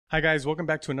Hi, guys. Welcome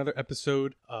back to another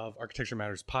episode of Architecture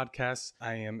Matters podcast.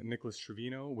 I am Nicholas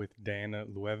Trevino with Diana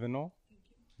Luevino.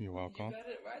 You're welcome. You got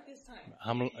it right this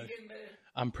time.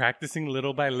 I'm practicing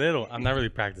little by little. I'm not really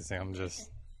practicing. I'm just,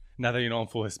 now that you know I'm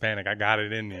full Hispanic, I got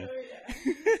it in me.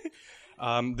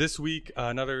 This week,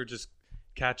 another just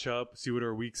catch up, see what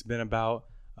our week's been about.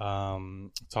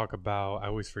 Talk about, I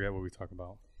always forget what we talk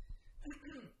about.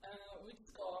 We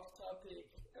just go off topic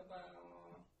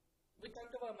about, we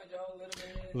talked about my job a little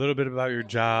bit. A little bit about your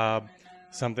job,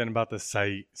 something about the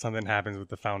site, something happens with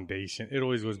the foundation. It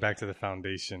always goes back to the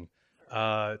foundation.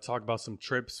 Talk about some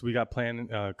trips we got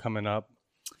planned coming up.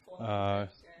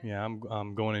 Yeah,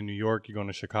 I'm going to New York. You're going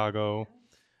to Chicago.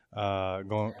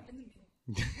 Going.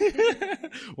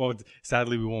 Well,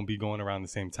 sadly, we won't be going around the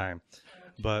same time.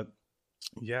 But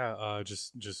yeah,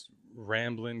 just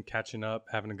rambling, catching up,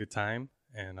 having a good time,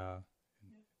 and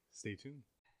stay tuned.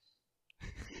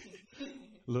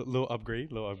 Little upgrade.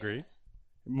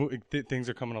 Things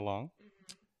are coming along.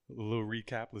 A little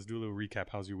recap. Let's do a little recap.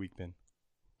 How's your week been?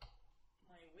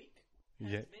 My week?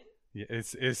 Yeah. Yeah,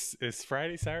 it's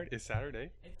Friday, Saturday. It's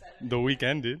Saturday. It's Saturday. The week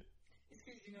ended. It's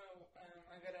because,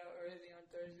 I got out early on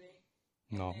Thursday.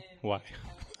 No. And, Why?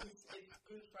 It's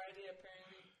Good Friday,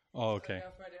 apparently. Oh, So okay. I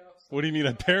got Friday off, so What do you mean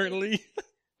apparently?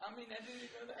 I mean, I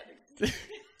didn't know that.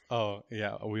 Oh,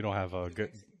 yeah, we don't have a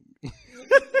good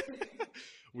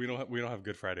we don't have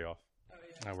Good Friday off. Oh,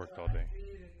 yeah. I worked So all day. I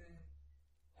did, and then,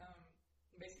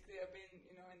 basically, I've been,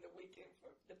 in the weekend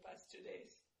for the past 2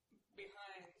 days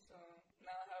behind. So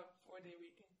now I have 4-day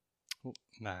weekend.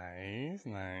 Nice,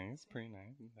 pretty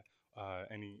nice.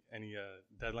 Any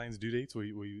deadlines, due dates? Were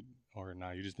you or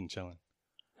nah? You just been chilling.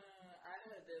 I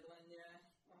had a deadline,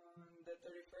 on the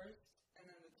 31st and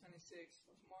then the 26th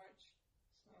of March.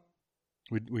 So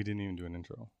We didn't even do an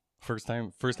intro. First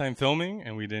time filming,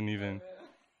 and we didn't even.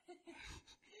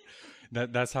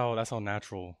 That's how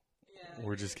natural yeah.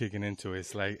 we're just kicking into it.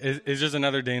 It's like it's just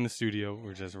another day in the studio.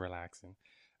 We're just relaxing.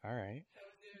 All right. How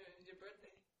was your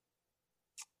birthday?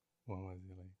 When was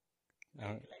it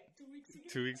Like 2 weeks ago.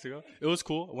 2 weeks ago? It was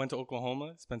cool. I went to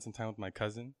Oklahoma, spent some time with my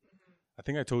cousin. Mm-hmm. I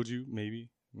think I told you, maybe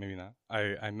not.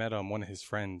 I met one of his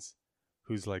friends,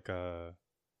 who's like a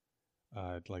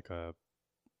I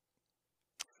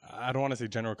don't want to say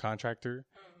general contractor.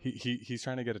 He's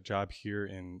trying to get a job here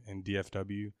in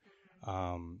DFW,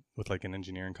 with like an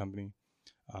engineering company.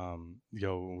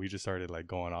 We just started like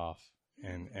going off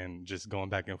and just going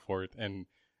back and forth, and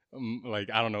like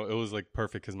I don't know, it was like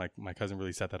perfect because my cousin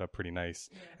really set that up pretty nice,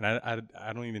 Yeah. and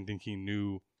I don't even think he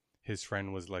knew his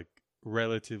friend was like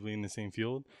relatively in the same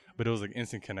field, but it was like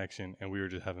instant connection, and we were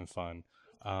just having fun.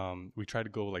 We tried to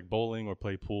go like bowling or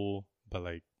play pool, but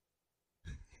like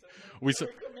we saw.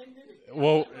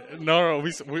 Well, no,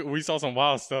 we saw some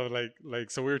wild stuff.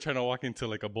 Like so we were trying to walk into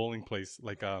like a bowling place,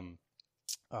 like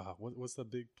what's the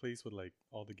big place with like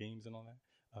all the games and all that?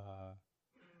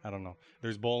 I don't know.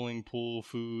 There's bowling, pool,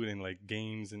 food, and like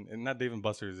games, and not Dave and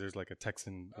Buster's. There's like a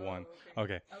Texan one.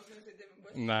 Okay. I was gonna say Devin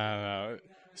Bush. Nah.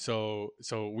 So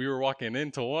we were walking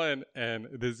into one, and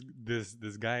this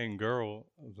guy and girl,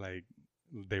 like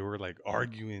they were like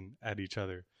arguing at each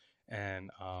other,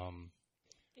 and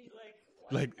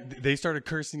like they started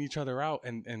cursing each other out,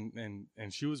 and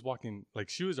she was walking, like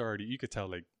she was already, you could tell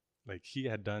like he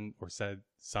had done or said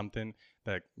something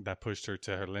that pushed her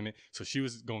to her limit, so she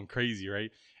was going crazy,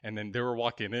 right? And then they were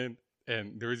walking in,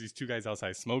 and there was these two guys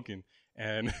outside smoking,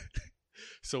 and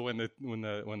so when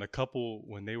the couple,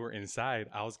 when they were inside,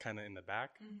 I was kind of in the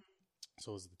back. Mm-hmm.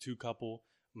 So it was the two couple,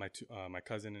 my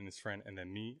cousin and his friend, and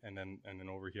then me, and then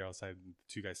over here outside, the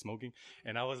two guys smoking,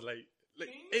 and I was like,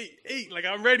 hey, like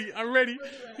I'm ready.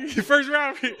 First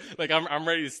round, like I'm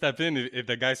ready to step in if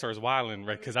the guy starts wilding,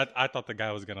 right? Because I thought the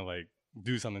guy was gonna like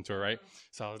do something to her, right?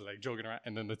 So I was like joking around,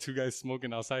 and then the two guys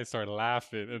smoking outside started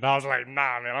laughing, and I was like,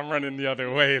 nah, man, I'm running the other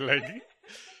way, like.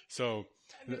 So,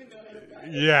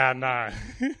 yeah, nah,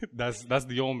 that's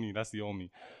the old me. That's the old me.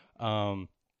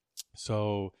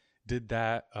 So did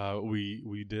that.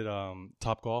 We did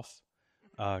Top Golf.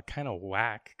 Kind of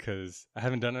whack because I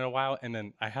haven't done it in a while, and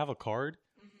then I have a card,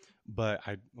 but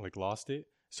I like lost it.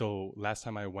 So last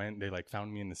time I went, they like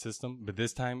found me in the system, but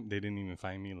this time they didn't even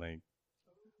find me. Like,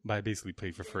 but I basically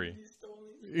played for free.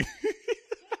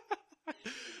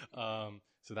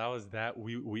 So that was that.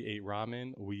 We ate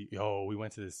ramen. We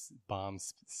went to this bomb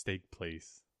steak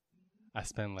place. I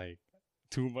spent like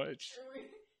too much.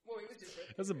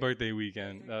 It was a birthday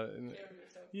weekend.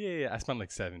 Yeah, I spent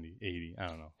like 70, 80. I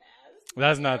don't know.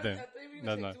 That's nothing.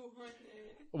 That's not.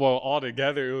 Well,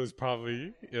 altogether, it was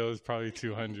probably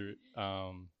 200.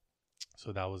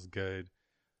 So that was good.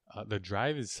 The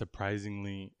drive is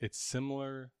surprisingly, it's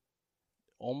similar.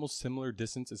 almost similar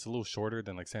distance. It's a little shorter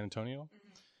than like San Antonio,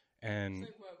 and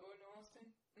It's like what, going to Austin?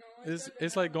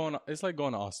 No, it's like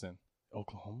going to Austin,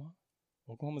 Oklahoma.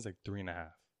 Oklahoma's like 3.5,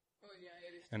 Oh yeah,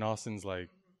 it is. and Austin's like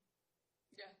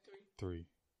Yeah, 3.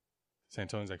 San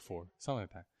Antonio's like 4, something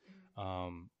like that.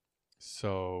 Mm-hmm.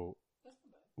 So That's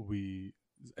not bad. we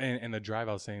and the drive,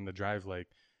 I was saying, the drive like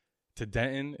to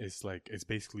Denton is like, it's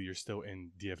basically you're still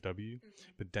in DFW,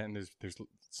 but Denton there's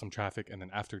some traffic, and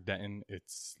then after Denton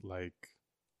it's like,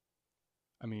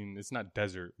 I mean, it's not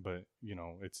desert, but you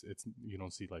know, it's you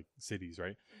don't see like cities,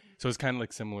 right? So it's kind of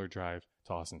like similar drive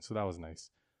to Austin. So that was nice.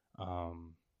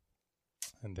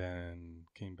 And then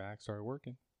came back, started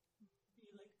working. You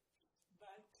like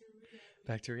back to reality.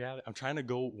 Back to reality. I'm trying to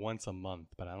go once a month,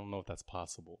 but I don't know if that's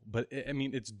possible. But I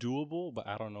mean, it's doable, but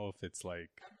I don't know if it's like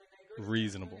I mean, I go to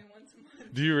reasonable. San Antonio once a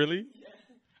month. Do you really? Yeah.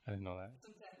 I didn't know that.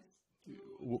 Sometimes 2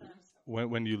 W- times.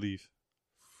 When do you leave?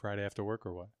 Friday after work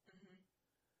or what?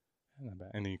 Mm-hmm. Not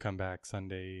bad. And then you come back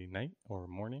Sunday night or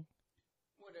morning?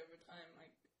 Whatever time,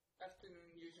 like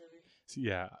afternoon usually. So,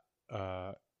 yeah.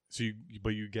 So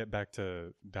you get back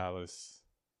to Dallas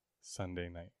Sunday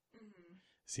night. Mm-hmm.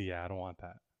 See, yeah, I don't want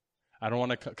that. I don't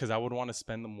want to, because I would want to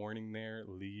spend the morning there,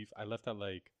 leave. I left at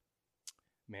like,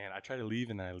 man, I try to leave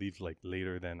and then I leave like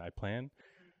later than I planned.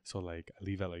 So like I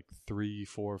leave at like 3,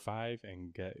 4, 5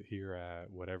 and get here at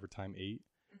whatever time, 8.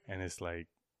 And it's like,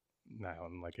 now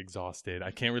I'm like exhausted.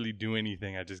 I can't really do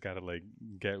anything. I just got to like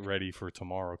get ready for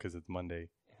tomorrow because it's Monday.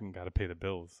 I got to pay the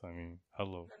bills. I mean,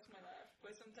 hello. That's my life.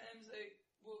 But sometimes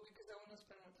because I want to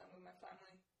spend more time with my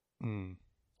family, Mm,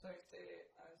 so I stay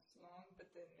as long. But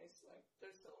then it's like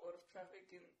there's a lot of traffic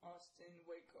in Austin,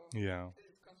 Waco. yeah,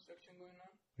 There's construction going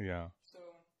on, yeah, so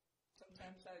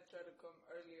sometimes I try to come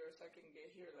earlier so I can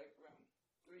get here like around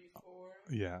 3,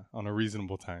 4. yeah, on a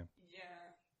reasonable time.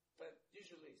 Yeah, but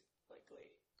usually it's like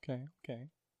late. Okay, okay.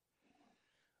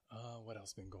 What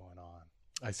else been going on?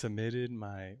 I submitted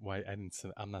my. Why I didn't.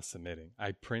 I'm not submitting.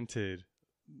 I printed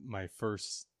my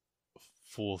first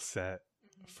full set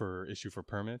for issue for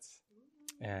permits,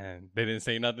 and they didn't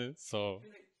say nothing. So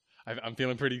I'm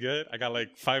feeling pretty good. I got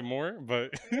like 5 more, but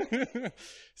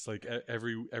it's like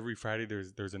every Friday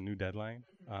there's a new deadline.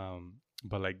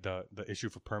 But like the issue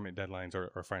for permit deadlines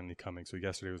are finally coming. So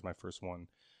yesterday was my first one.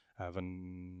 I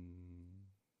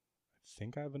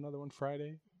think I have another one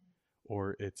Friday,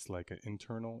 or it's like an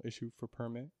internal issue for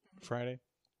permit Friday.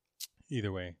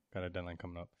 Either way, got a deadline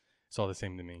coming up. It's all the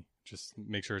same to me. Just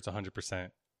make sure it's 100%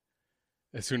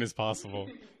 as soon as possible.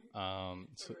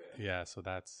 So yeah, so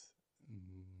that's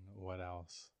what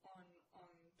else? On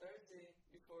Thursday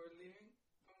before leaving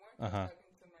from work, Uh-huh. I was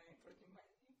talking to my working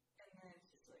manager, and then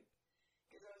she's like,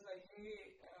 because I was like,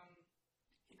 hey,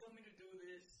 he told me to do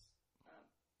this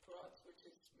plots, which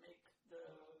is make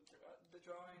the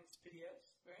drawings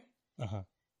PDFs, right? Uh-huh.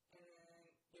 And then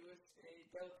it was a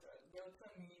delta. Delta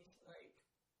means like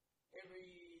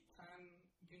every time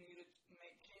you need to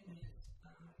make changes,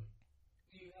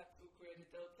 you have to create a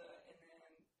delta, and then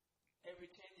every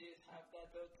changes have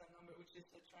that delta number, which is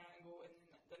the triangle, and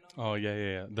then the number. Oh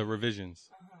yeah. The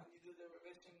revisions. You do the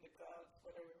revision, the clouds,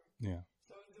 whatever. Yeah.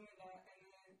 So I was doing that, and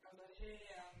then I was like, hey,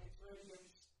 it's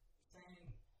Williams saying,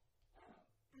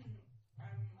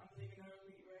 I'm leaving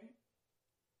early, right?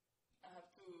 I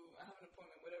have an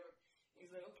appointment, whatever.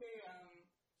 He's like, okay,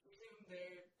 we leave them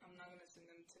there. I'm not gonna send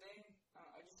them today.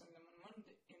 I just send them on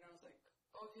Monday. And I was like,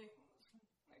 okay,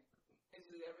 like, is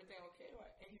everything okay?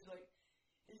 And he's like,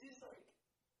 is this like,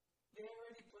 they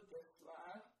already put the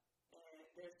slab, and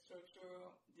their structure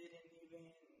didn't even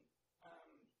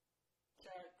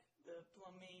check the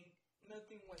plumbing.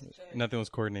 Nothing was checked. Nothing was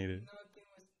coordinated. Nothing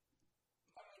was.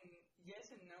 I mean, yes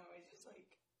and no. It's just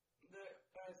like the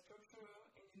structural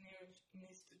engineer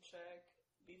needs to check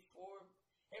before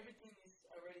everything is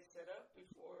already set up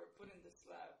before putting the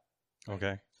slab. Right?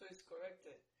 Okay. So it's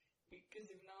corrected.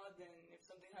 Because if not, then if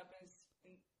something happens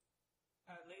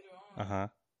later on,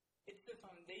 it's the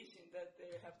foundation that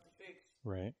they have to fix.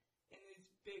 Right. And it's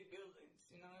big buildings,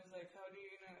 you know. It's like how do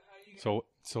you So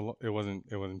it wasn't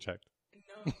checked.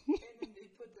 No, and then they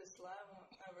put the slab on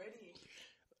already.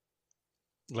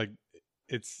 Like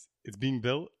it's being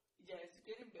built. Yeah, it's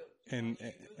getting built.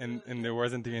 And there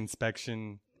wasn't the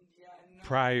inspection no.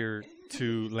 prior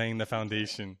to laying the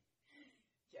foundation.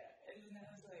 Yeah, and then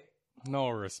I was like, No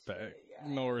respect. yeah.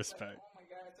 No Like, respect. oh my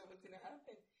God, so what's gonna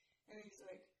happen? And he's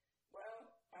like,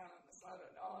 well, it's not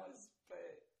on us,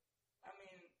 but I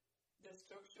mean, the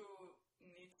structure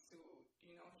needs to,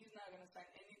 you know, he's not gonna sign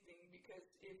anything because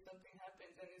if something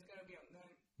happens, then it's gonna be on them.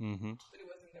 But it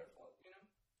wasn't their fault, you know.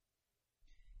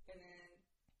 And then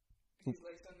he's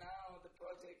like, so now the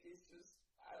project is just,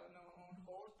 I don't know, on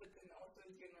hold. But then also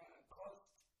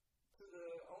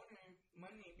the owner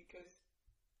money because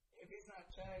if it's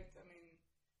not checked, I mean,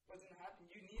 what's gonna happen?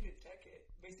 You need to check it.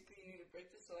 Basically, you need to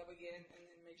break the slab again and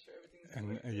then make sure everything's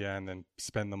And correct. yeah, and then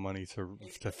spend the money to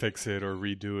fix it or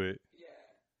redo it. Yeah,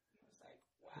 it's like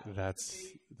wow.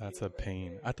 That's a Right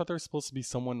pain. there. I thought there was supposed to be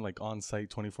someone like on site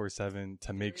 24/7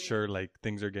 to make sure like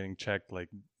things are getting checked like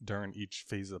during each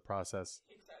phase of the process.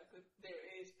 Exactly, there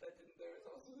is, but then there's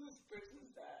also those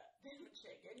persons that they don't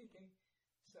check anything.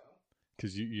 So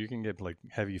Because you can get like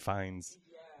heavy fines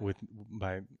yeah, with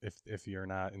by if you're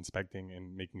not inspecting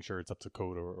and making sure it's up to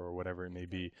code or whatever it may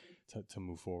be to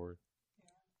move forward.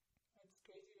 yeah, that's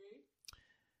crazy, right?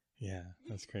 Yeah,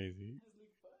 that's crazy. I was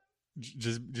like, what?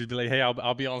 Just be like, hey,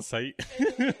 I'll be on site.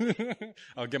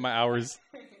 I'll get my hours.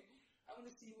 I want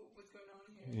to see what's going on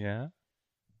here. Yeah.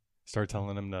 Start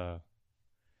telling them to,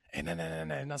 hey, no,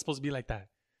 not supposed to be like that.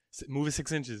 Move it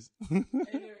 6 inches.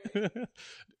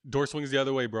 Door swings the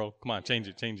other way, bro. Come on, change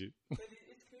it. But it's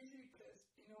crazy because,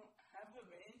 half a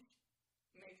range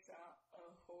makes a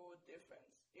whole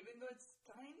difference. Even though it's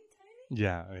tiny,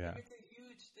 Yeah. it makes a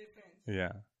huge difference.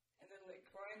 Yeah. And then, like,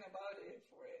 crying about it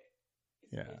for it.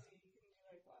 It's Yeah. crazy. You're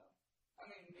like, wow. I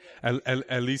mean, yeah.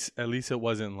 At least it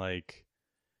wasn't like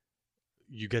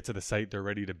you get to the site, they're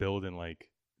ready to build, and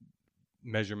like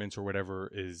measurements or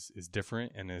whatever is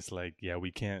different, and it's like, yeah,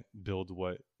 we can't build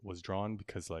what was drawn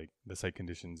because like the site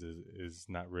conditions is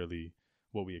not really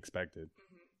what we expected.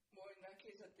 Well, in that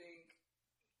case, I think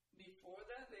before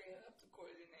that they have to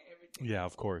coordinate everything. Yeah,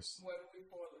 of course. What do we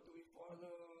follow? Do we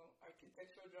follow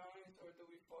architectural drawings or do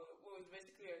we follow? Well, it's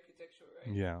basically architecture, right?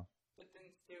 Yeah. But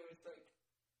then still, it's like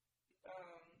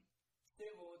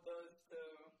civil does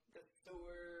the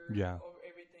sewer over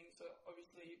everything. So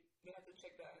obviously they have to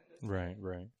check that. Right.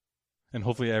 And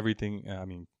hopefully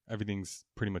everything's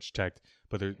pretty much checked,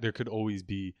 but there could always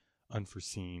be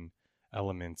unforeseen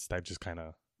elements that just kind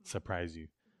of surprise you.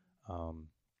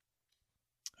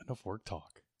 Enough work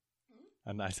talk.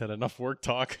 And I said enough work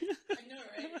talk. I know,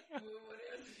 right? What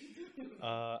else did you do?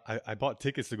 I bought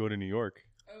tickets to go to New York.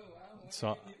 Oh, wow.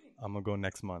 So I'm going to go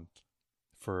next month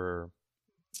for,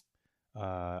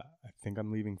 I think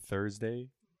I'm leaving Thursday.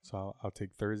 So I'll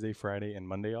take Thursday, Friday, and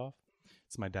Monday off.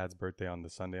 It's my dad's birthday on the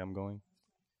Sunday I'm going.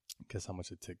 Guess how much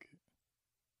a ticket?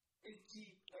 It's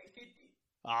cheap, like 50.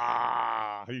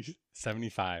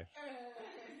 75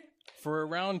 for a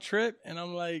round trip. And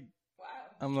I'm like, wow.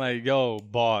 Yo,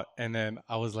 bought. And then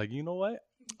I was like, you know what?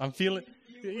 I'm feeling,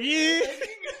 yeah.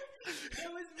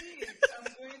 That was me. I'm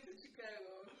going to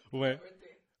Chicago for my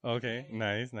birthday. Okay,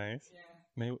 nice. Yeah.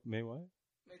 May what? May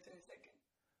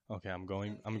 22nd. Okay, I'm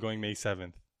going May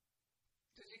 7th.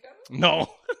 To Chicago? No. I was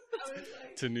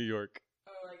like, To New York.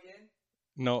 oh, again?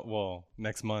 No, well,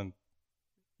 next month.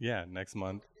 Yeah, next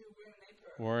month.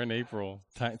 Dude, We're in April.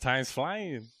 Time's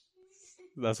flying.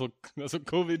 That's what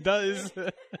COVID does.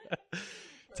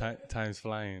 Time's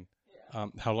flying. Yeah.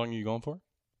 How long are you going for?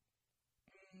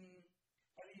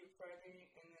 I leave Friday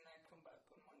and then I come back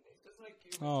on Monday. Just like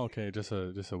you. Oh, okay, just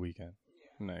a weekend.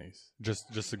 Yeah. Nice.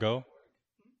 Just to go?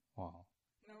 Wow.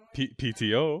 No,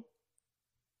 PTO.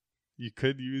 You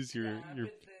could use your but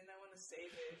then I want to save it.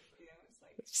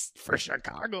 It's like for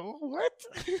Chicago. What?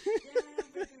 yeah,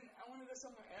 but then I want to go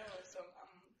somewhere else. So I'm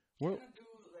trying to do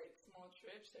like small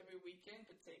trips every weekend,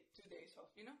 but take 2 days off.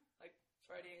 Like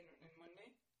Friday and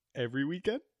Monday. Every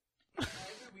weekend? Not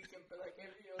every weekend, but like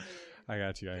every other. I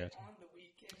got you. On the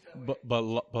weekend.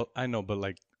 But I know, but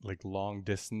like long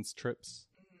distance trips.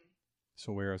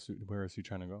 So where else you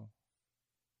trying to go?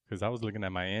 Because I was looking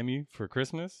at Miami for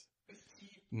Christmas. It's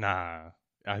cheap. Nah,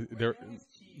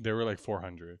 they were like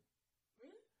 400.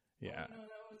 Really? Yeah. Oh, no,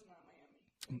 that was not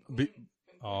Miami.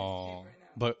 Oh,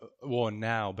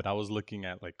 but I was looking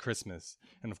at like Christmas,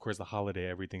 and of course the holiday,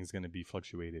 everything's gonna be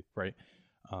fluctuated, right?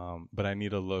 But I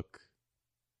need to look.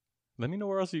 Let me know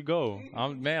where else you go.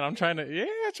 I'm trying to go.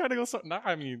 Nah,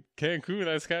 I mean Cancun.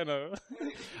 That's kind of.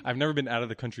 I've never been out of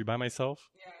the country by myself.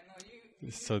 Yeah, no,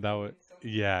 you So that would.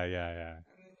 Yeah. And then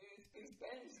you speak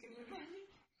Spanish, can you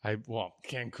imagine?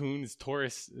 Cancun is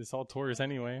tourist. It's all tourists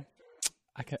anyway.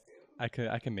 I can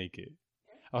make it.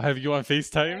 I'll have you on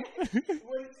FaceTime. What did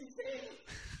he say?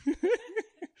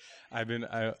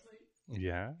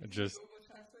 Yeah, just Google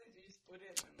Translate, you just put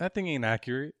it. that thing ain't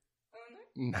accurate. Oh,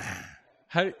 no? Nah.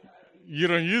 How you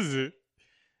don't use it?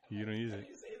 You don't use Can it.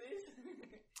 you say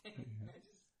this?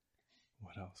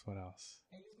 What else?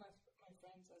 I use my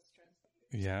friends as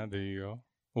translator. Yeah, there you go.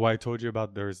 Well, I told you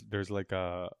about there's like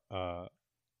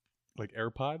like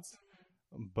AirPods,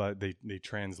 but they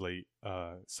translate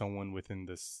someone within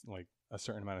this like a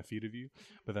certain amount of feet of you,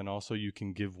 but then also you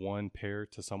can give one pair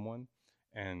to someone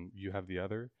and you have the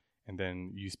other, and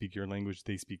then you speak your language,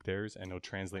 they speak theirs, and it'll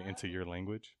translate into your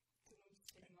language.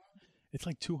 It's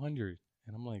like 200,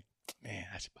 and I'm like, man,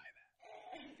 I should buy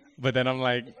that. But then I'm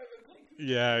like,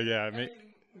 yeah, Yeah,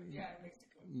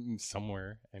 Mexico.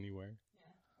 somewhere, anywhere.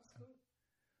 Yeah, that's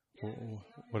cool.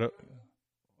 Yeah, What up?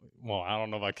 Well, I don't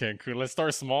know about Cancun. Let's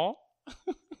start small.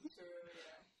 Sure,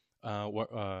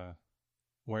 yeah.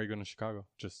 Where are you going to Chicago?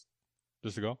 Just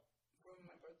to go? From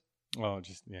my birth. Oh,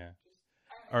 just yeah.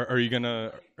 I Are you like,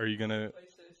 gonna are you gonna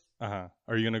places.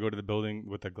 are you gonna go to the building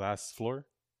with the glass floor?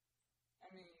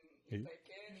 I mean, You- if I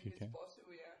can, you if can. it's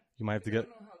possible, yeah. You might have to Because I get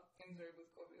don't know how things are with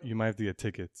COVID. you might have to get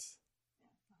tickets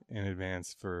in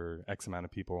advance for X amount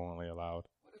of people only allowed.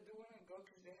 But I do want to go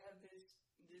because they have this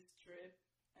trip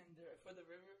and for the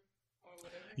river or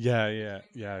whatever. Yeah. They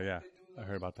do, I like,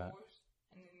 heard about that. tours,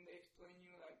 and then they explain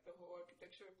you like the whole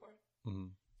architecture part.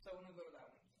 Mhm. So I want to go to that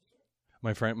one for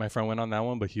sure. My friend went on that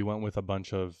one, but he went with a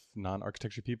bunch of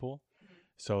non-architecture people.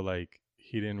 So like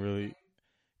he didn't really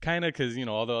kind of because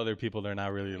all the other people they're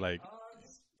not really like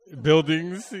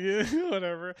buildings, yeah,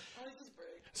 whatever. Just break.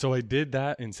 So I did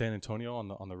that in San Antonio on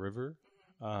the river.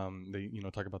 They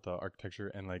talk about the architecture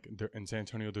and like in San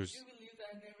Antonio there's You believe that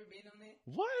I've never been on it?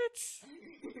 what?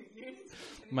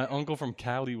 My uncle from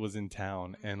Cali was in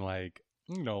town and like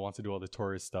wants to do all the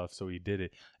tourist stuff, so he did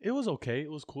it. It was okay.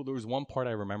 It was cool. There was one part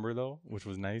I remember though, which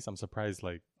was nice. I'm surprised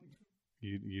like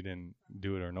you didn't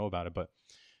do it or know about it, but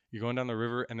you're going down the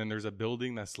river and then there's a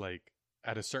building that's like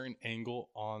at a certain angle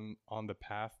on the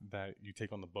path that you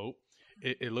take on the boat.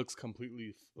 It looks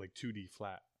completely like 2D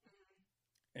flat,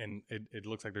 and it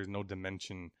looks like there's no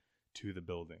dimension to the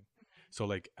building. So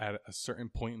like at a certain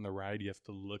point in the ride, you have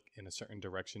to look in a certain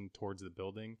direction towards the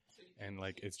building, and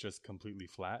like it's just completely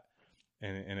flat,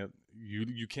 and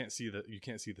you can't see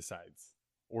the sides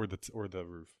or the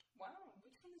roof. Wow,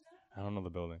 which one is that? I don't know the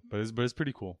building, but it's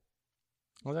pretty cool.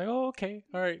 I was like, oh, okay,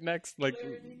 all right, next. Like,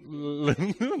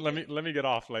 let me get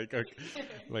off. Like, okay.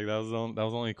 Like that was the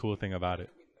only cool thing about it.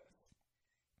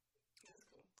 That's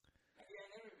cool. Yeah,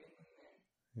 I've never been in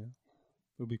there.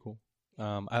 It would be cool.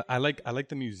 I like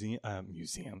the museum.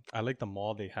 I like the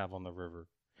mall they have on the river.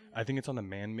 I think it's on the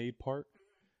man-made part.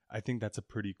 I think that's a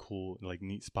pretty cool, like,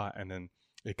 neat spot. And then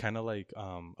it kind of like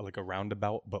a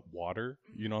roundabout, but water.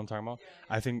 You know what I'm talking about?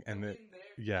 Yeah, I think, and I've the been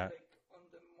there, yeah. like on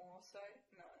the mall side,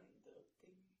 not on the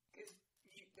thing. Cause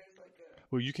there's like a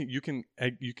Well,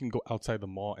 you can go outside the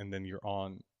mall, and then you're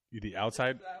on the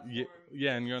outside. Yeah,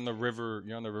 yeah, and you're on the river.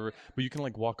 You're on the river, but you can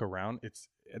like walk around.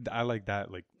 I like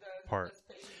that like part.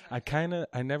 I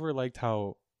never liked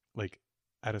how like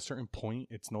at a certain point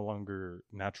it's no longer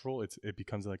natural. It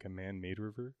becomes like a man-made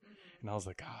river, and I was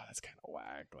like, that's kind of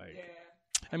whack. Like, yeah.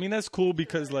 I mean, that's cool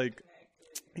because like,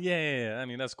 yeah. I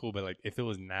mean, that's cool, but like if it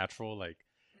was natural, like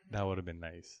that would have been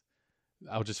nice.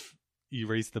 I'll just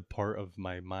erase the part of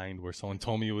my mind where someone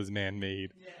told me it was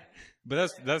man-made. Yeah.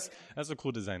 But that's a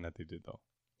cool design that they did though.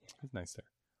 It's nice there.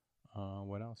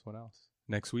 What else?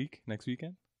 Next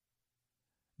weekend?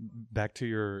 Back to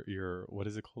your what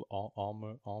is it called?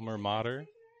 Alma mater.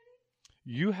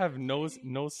 You have no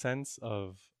sense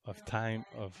of time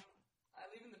of. I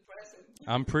live in the present.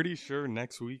 I'm pretty sure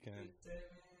next weekend. Let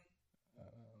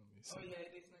me see. Oh yeah,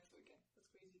 it is next weekend. That's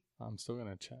crazy. I'm still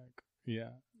gonna check. Yeah.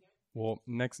 Well,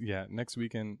 next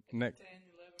weekend, 10,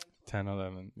 10,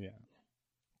 11, yeah.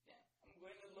 I'm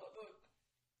going to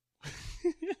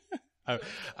Lubbock.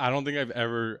 I don't think I've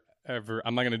ever.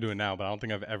 I'm not gonna do it now, but I don't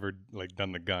think I've ever like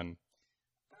done the gun.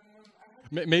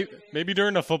 Maybe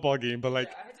during a football game, but like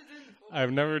I had to do it in football.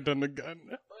 I've never done the gun.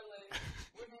 But like,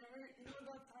 whenever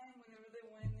they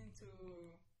went into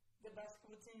the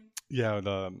basketball team. Yeah,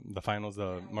 the finals,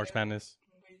 the March Madness.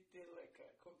 We did like a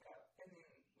cookout, and then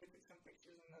we did some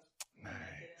pictures, and that's Nice.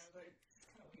 I was like, it's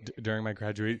kind of weird. During my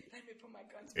graduate. Let me put my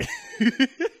guns.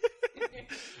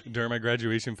 During my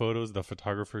graduation photos, the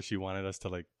photographer, she wanted us to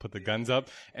like put the guns up,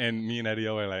 and me and Eddie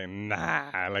were like,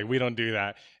 nah, like we don't do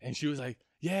that. And she was like,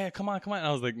 yeah, come on. And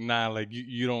I was like, nah, like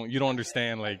you don't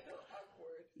understand, like, I felt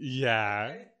awkward.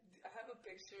 yeah, I have a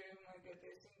picture of my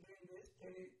graduation doing this, but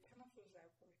it kind of feels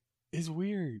awkward. it's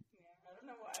weird. Yeah, I don't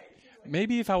know why. It's just like,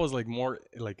 Maybe if I was like more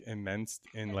like immense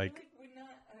in I like, feel like we're not,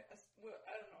 well,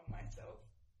 I don't know myself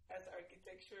as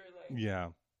architecture. Like, yeah,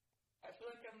 I feel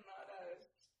like I'm not as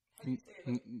how do you say,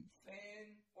 like, fan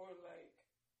or like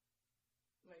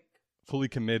fully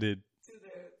committed. to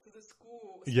the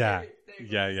school. Yeah. Spirit. There you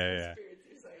Yeah, go, yeah, school yeah. spirit.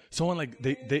 It's like, Someone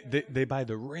like they buy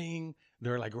the ring.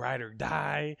 They're like ride or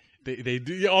die. They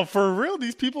do. Oh, for real,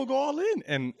 these people go all in,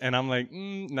 and I'm like,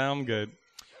 now I'm good.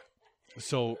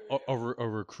 So a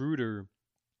recruiter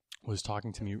was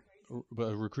talking to me.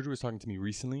 A recruiter was talking to me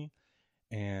recently,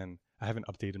 and I haven't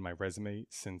updated my resume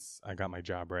since I got my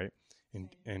job, right?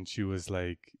 And she was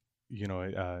like,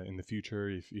 in the future,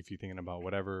 if you're thinking about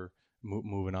whatever,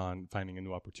 moving on, finding a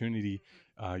new opportunity,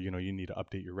 you need to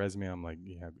update your resume. I'm like,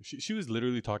 yeah. She was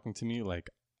literally talking to me like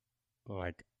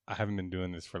I haven't been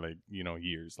doing this for like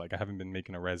years. Like I haven't been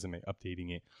making a resume,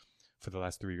 updating it for the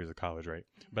last 3 years of college, right?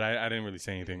 But I didn't really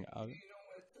say anything.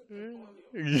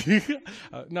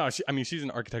 No, she's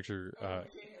an architecture.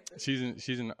 She's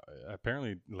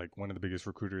apparently like one of the biggest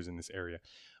recruiters in this area.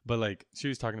 But like she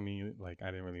was talking to me like I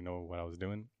didn't really know what I was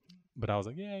doing, but I was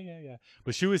like yeah.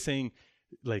 But she was saying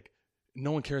like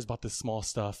no one cares about the small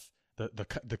stuff.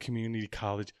 The community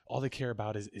college, all they care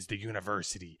about is the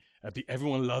university.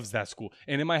 Everyone loves that school.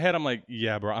 And in my head, I'm like,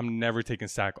 yeah, bro, I'm never taking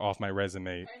SAC off my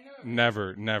resume.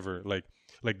 Never.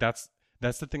 Like that's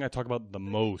the thing I talk about the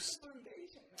most.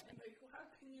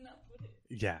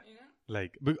 Yeah.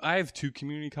 Like, but I have 2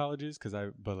 community colleges at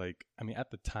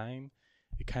the time,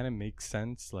 it kind of makes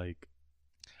sense. Like,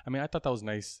 I thought that was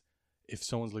nice. If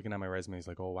someone's looking at my resume, it's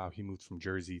like, oh wow, he moved from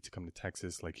Jersey to come to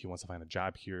Texas. Like, he wants to find a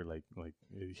job here.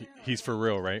 He's for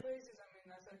real, right?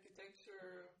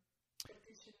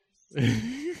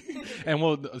 And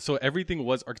well, so everything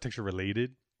was architecture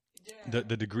related. The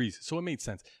degrees, so it made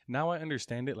sense. Now I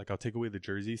understand it. Like I'll take away the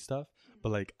Jersey stuff,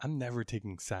 but like I'm never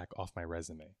taking SAC off my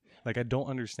resume. Like I don't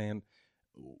understand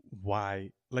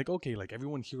why. Like okay, like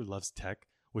everyone here loves tech,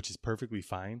 which is perfectly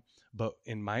fine. But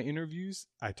in my interviews,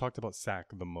 I talked about SAC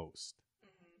the most,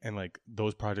 and like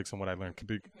those projects and what I learned could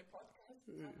be.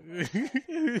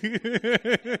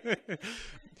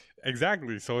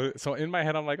 Exactly. So in my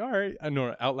head, I'm like, all right. I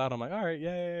know out loud, I'm like, all right,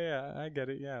 yeah, I get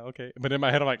it, yeah, okay. But in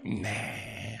my head, I'm like, nah.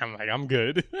 I'm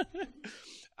good.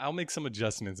 I'll make some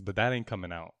adjustments, but that ain't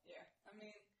coming out. Yeah,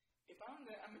 if I'm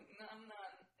there, I'm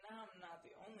not the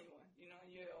only one.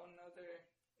 You're another.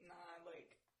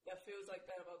 Like that feels like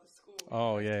that about the school.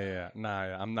 Oh yeah.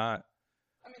 Nah, I'm not.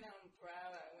 I'm proud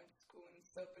I went to school and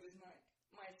stuff, but it's not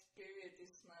my spirit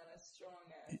is not as strong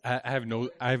as.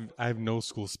 I have no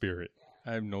school spirit.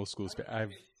 Yeah. I have no school spirit.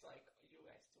 It's like you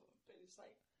guys do, but it's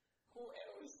like who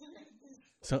else?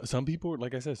 Some people,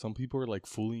 like I said, some people are like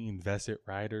fully invested,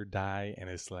 ride or die, and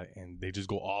it's like, and they just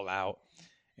go all out.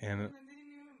 And I didn't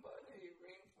even bother you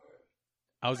ring for.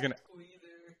 I was gonna.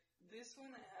 Either. This one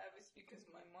I have is because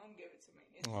my mom gave it to me.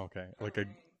 Okay, like a.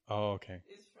 Oh, okay.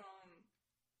 It's from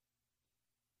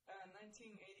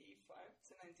 1985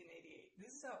 to 1988.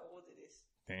 This is how old it is.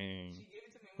 Dang. She gave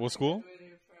it to me. What school?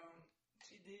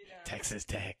 She did Texas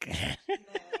Tech.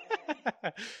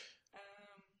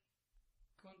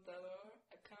 Contador,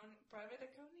 private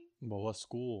accounting. But what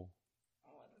school?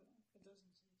 Oh, I don't know. It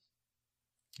doesn't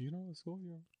say. You know what school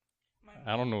you're?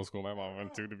 I don't know what school my mom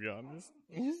went to be honest.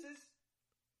 It just says,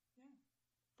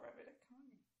 private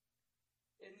accounting.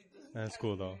 And it doesn't. That's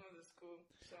cool though. The, school,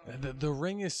 so. The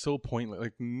ring is so pointless.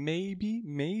 Like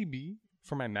maybe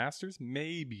for my master's,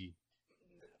 maybe,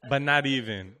 but not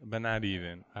even.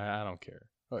 I don't care.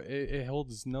 It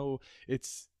holds no.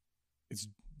 It's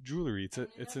jewelry.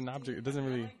 It's an object. It doesn't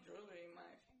really. I like jewelry in my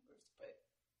fingers, but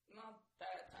not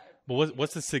that type. But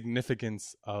what's the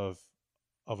significance of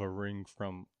a ring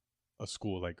from a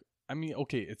school? Like,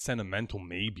 okay, it's sentimental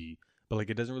maybe, but like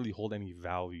it doesn't really hold any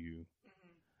value,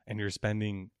 and you're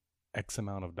spending X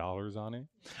amount of dollars on it.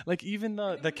 Like even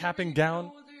the cap and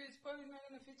gown. It's probably not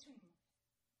gonna fit you.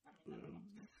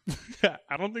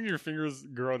 I don't think your fingers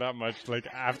grow that much, like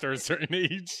after a certain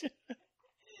age.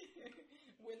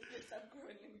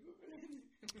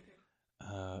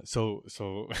 So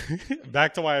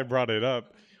back to why I brought it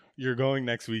up. You're going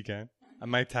next weekend. I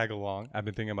might tag along. I've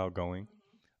been thinking about going.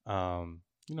 I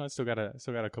still got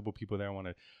a couple people there.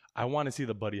 I want to see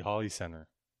the Buddy Holly Center.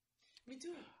 Me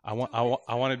too. I want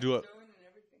to do it.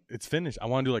 It's finished. I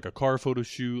want to do like a car photo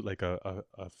shoot, like a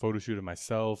photo shoot of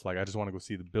myself. Like I just want to go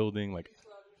see the building. Like,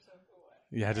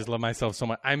 yeah, I just love myself so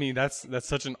much. That's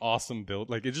such an awesome build.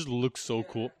 Like it just looks so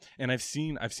cool. And I've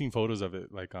seen photos of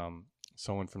it. Like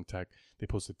someone from tech, they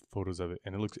posted photos of it,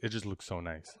 and it just looks so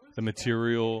nice. The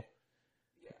material,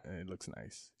 it looks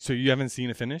nice. So you haven't seen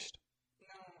it finished? No,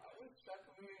 I was stuck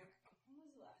over here. When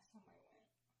was the last time I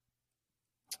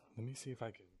went? Let me see if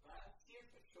I can. Last year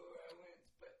for sure I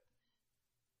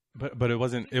went, But it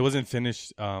wasn't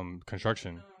finished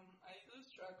construction. I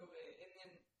lose track of it, and then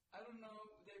I don't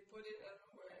know. They put it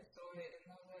where I saw it,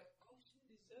 and I was like, "Oh shit,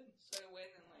 it's done." So I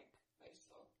went and I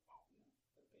saw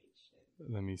the page.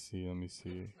 Let me see. Nice.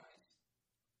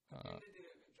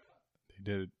 They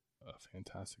did a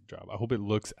fantastic job. I hope it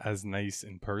looks as nice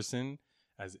in person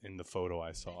as in the photo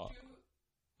I saw.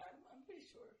 I'm pretty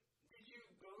sure. Did you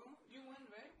go? You went,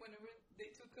 right? Whenever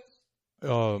they took us?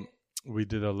 we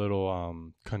did a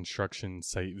little construction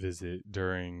site visit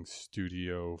during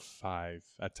Studio 5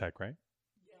 at Tech, right?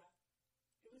 Yeah.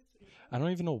 It was pretty I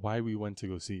don't even know why we went to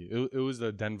go see it. It was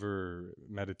the Denver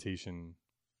meditation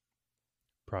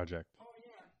project. Oh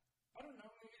yeah. I don't know.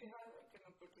 Maybe they had like an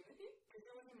opportunity because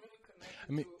it wasn't really connected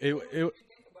I mean, to. it If it you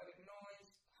think about it,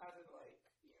 noise has it like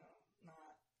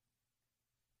not.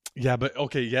 yeah, but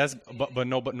okay, yes, but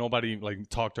no, but nobody like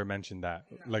talked or mentioned that,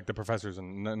 like the professors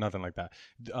and nothing like that.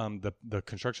 The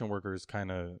construction workers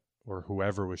kind of, or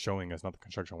whoever was showing us, not the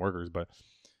construction workers, but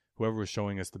whoever was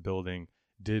showing us the building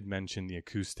did mention the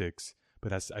acoustics.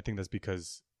 But I think that's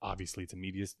because obviously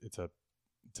it's a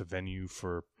venue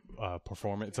for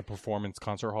performance. It's a performance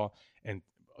concert hall, and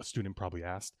a student probably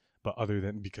asked. But other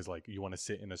than because like you want to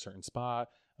sit in a certain spot,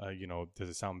 does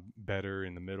it sound better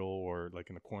in the middle or like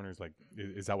in the corners? Like,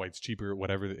 is that why it's cheaper?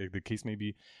 Whatever the case may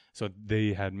be. So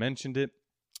they had mentioned it,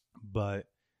 but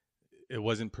it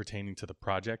wasn't pertaining to the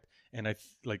project, and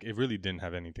like it really didn't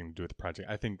have anything to do with the project.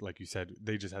 I think, like you said,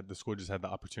 the school just had the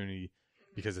opportunity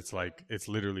because it's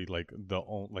literally like the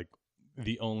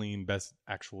only and best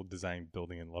actual design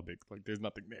building in Lubbock. Like, there's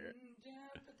nothing there. Yeah,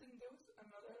 but then there was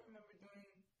another. I remember doing.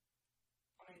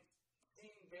 I mean,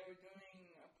 seeing they were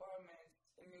doing apartments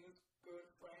and it was good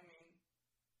framing.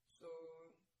 So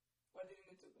why didn't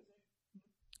it do there?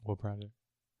 What project?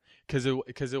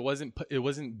 Because it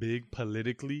wasn't big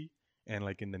politically and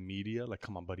like in the media. Like,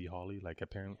 come on, Buddy Holly. Like,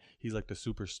 apparently he's like the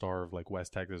superstar of like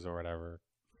West Texas or whatever.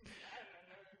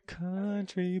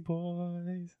 Country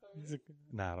boys.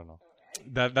 Nah, I don't know.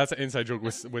 That's an inside joke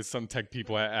with some tech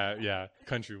people at yeah,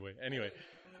 Countryway. Anyway,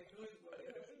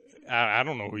 I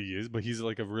don't know who he is, but he's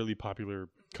like a really popular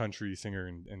country singer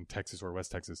in Texas or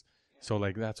West Texas. So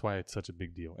like that's why it's such a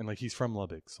big deal. And like he's from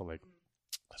Lubbock, so like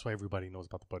that's why everybody knows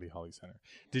about the Buddy Holly Center.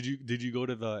 Did you go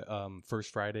to the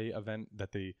First Friday event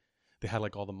that they had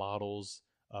like all the models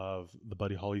of the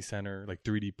Buddy Holly Center, like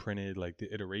 3D printed, like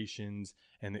the iterations,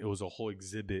 and it was a whole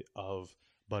exhibit of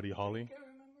Buddy Holly.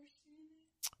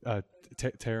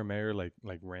 Tara Mayer like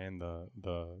ran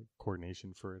the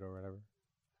coordination for it or whatever.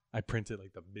 I printed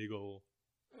like the big old.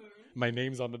 My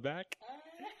name's on the back.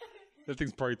 That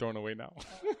thing's probably thrown away now.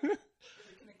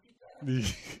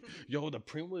 Yo, the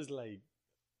print was like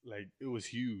it was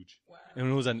huge, and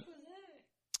it was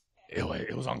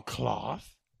it was on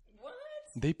cloth. What?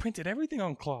 They printed everything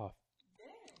on cloth.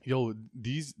 Yo,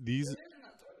 these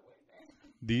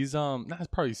that's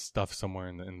probably stuff somewhere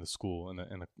in the school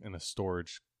in a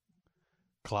storage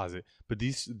closet. But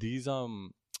these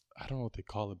I don't know what they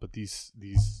call it, but these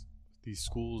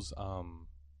schools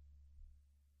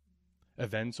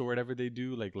events or whatever they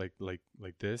do like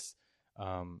this.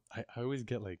 I always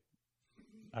get like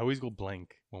I always go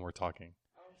blank when we're talking.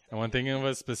 And when thinking of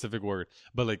a specific word,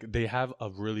 but like they have a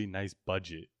really nice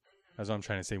budget. That's what I'm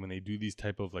trying to say. When they do these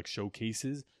type of like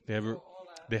showcases,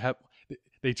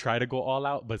 they try to go all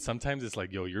out, but sometimes it's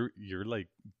like, yo, you're like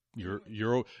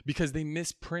you're because they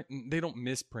misprint. They don't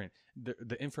misprint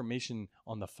the information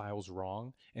on the file's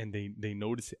wrong, and they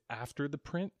notice it after the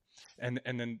print, and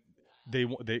then they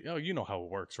oh, you know how it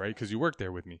works, right? Because you work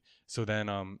there with me. So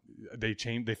then they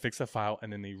fix the file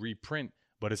and then they reprint,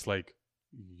 but it's like,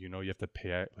 you have to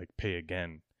pay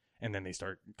again, and then they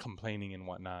start complaining and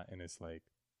whatnot, and it's like,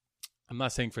 I'm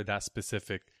not saying for that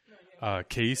specific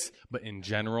case, but in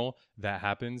general that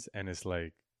happens, and it's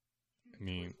like, I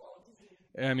mean,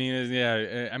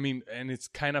 yeah, I mean, and it's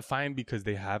kind of fine because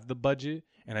they have the budget,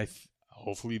 and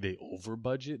hopefully they over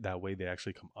budget. That way they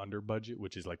actually come under budget,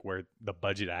 which is like where the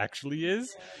budget actually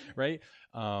is, right?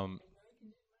 Yeah,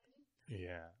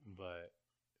 but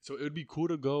so it would be cool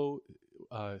to go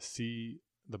see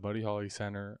the Buddy Holly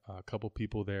Center. A couple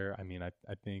people there. I mean, I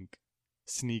think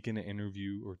sneak in an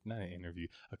interview, or not an interview,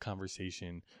 a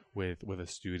conversation with a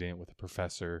student, with a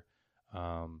professor.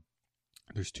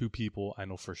 There's two people I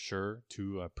know for sure,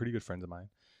 two pretty good friends of mine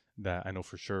that I know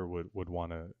for sure would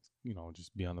want to,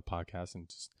 just be on the podcast. And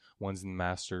just one's in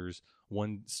masters,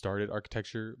 one started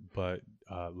architecture but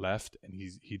left, and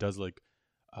he does like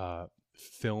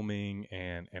filming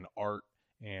and art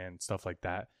and stuff like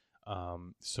that.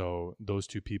 So those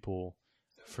two people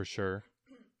for sure.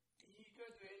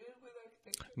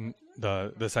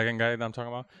 The second guy that I'm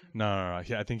talking about, no.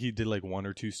 I think he did like one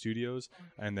or two studios,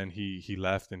 and then he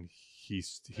left, and he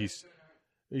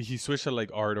switched to like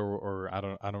art or I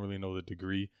don't really know the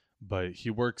degree, but he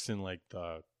works in like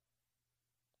the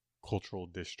cultural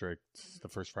district, the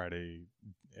First Friday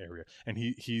area, and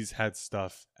he's had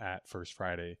stuff at First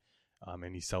Friday,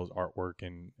 and he sells artwork,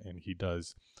 and he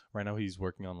does right now he's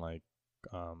working on like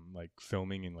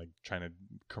filming and like trying to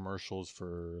commercials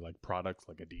for like products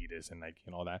like Adidas and Nike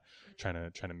and all that,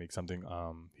 trying to make something.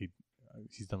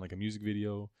 he's done like a music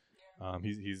video.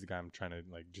 He's the guy I'm trying to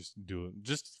like just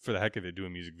for the heck of it, do a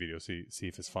music video. See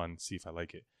if it's fun. See if I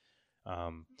like it.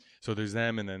 So there's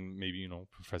them, and then maybe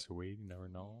Professor Wade. You never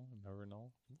know.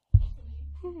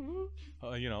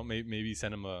 Maybe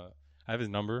send him a. I have his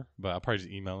number, but I'll probably just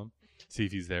email him, see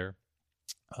if he's there.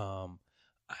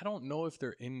 I don't know if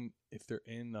they're in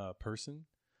person,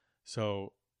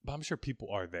 so but I'm sure people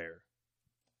are there.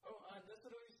 Oh, that's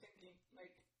what I was thinking.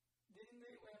 Like, didn't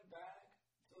they went back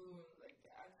to like the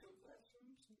actual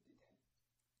classrooms?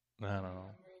 I don't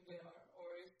know. Where they are,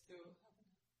 or is still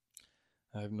happening?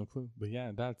 I have no clue, but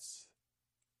yeah, that's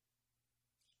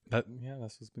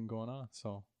what's been going on.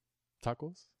 So,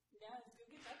 tacos. Yeah, it's good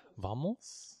get tacos.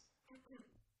 Vamos.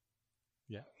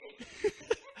 Yeah.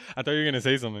 I thought you were gonna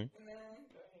say something.